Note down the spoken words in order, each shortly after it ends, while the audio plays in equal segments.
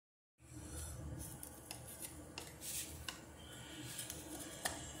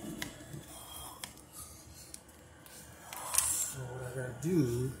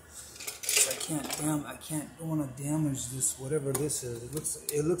do is I don't want to damage this, whatever this is.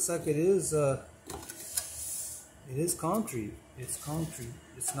 It looks like it is concrete. It's concrete.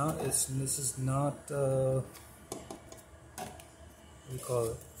 It's not. This is not. What do you call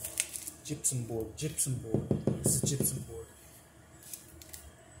it? Gypsum board. Gypsum board. This is gypsum board.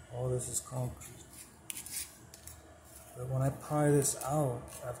 All this is concrete. But when I pry this out,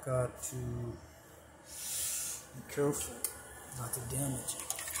 I've got to be careful not to damage it.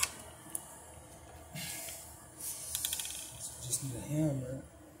 So I just need a hammer.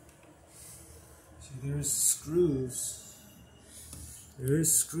 See, there's screws. There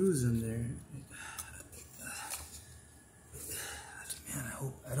is screws in there. Man,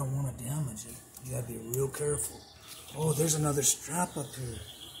 I don't want to damage it. You gotta be real careful. Oh, there's another strap up here.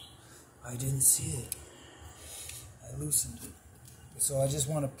 I didn't see it. I loosened it. So I just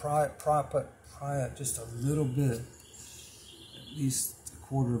want to pry it just a little bit, at least a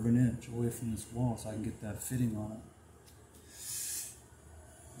 1/4 of an inch away from this wall so I can get that fitting on it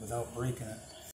without breaking it.